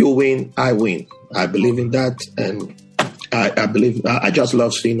 if you win, I win. I believe in that, and I believe I just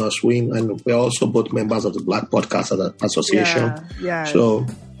love seeing us win, and we're also both members of the Black Podcast Association. Yeah. So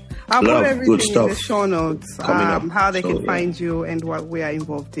I'll a put lot of good everything in the stuff show notes, coming up. how they So, can find you and what we are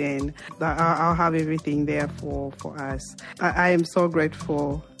involved in. I'll have everything there for us. I am so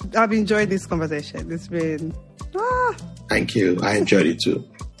grateful. I've enjoyed this conversation. It's been... Thank you. I enjoyed it too.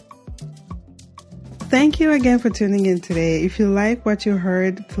 Thank you again for tuning in today. If you like what you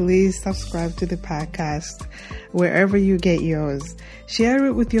heard, please subscribe to the podcast wherever you get yours. Share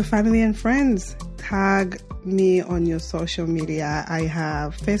it with your family and friends. Tag me on your social media. I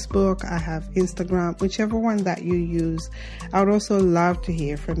have Facebook, I have Instagram, whichever one that you use. I would also love to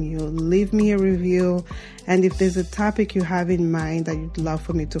hear from you. Leave me a review. And if there's a topic you have in mind that you'd love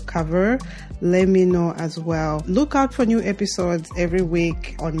for me to cover, let me know as well. Look out for new episodes every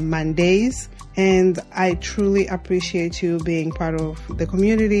week on Mondays. And I truly appreciate you being part of the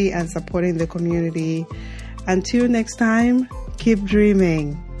community and supporting the community. Until next time, keep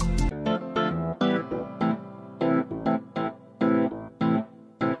dreaming.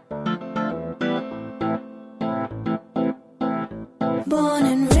 Born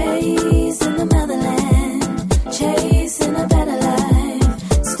and raised in the motherland, chasing a better life.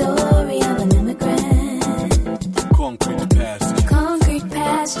 Story of an immigrant. Concrete pastures. Concrete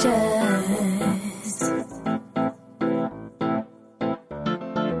pastures.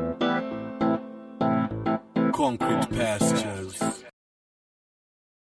 Concrete pastures.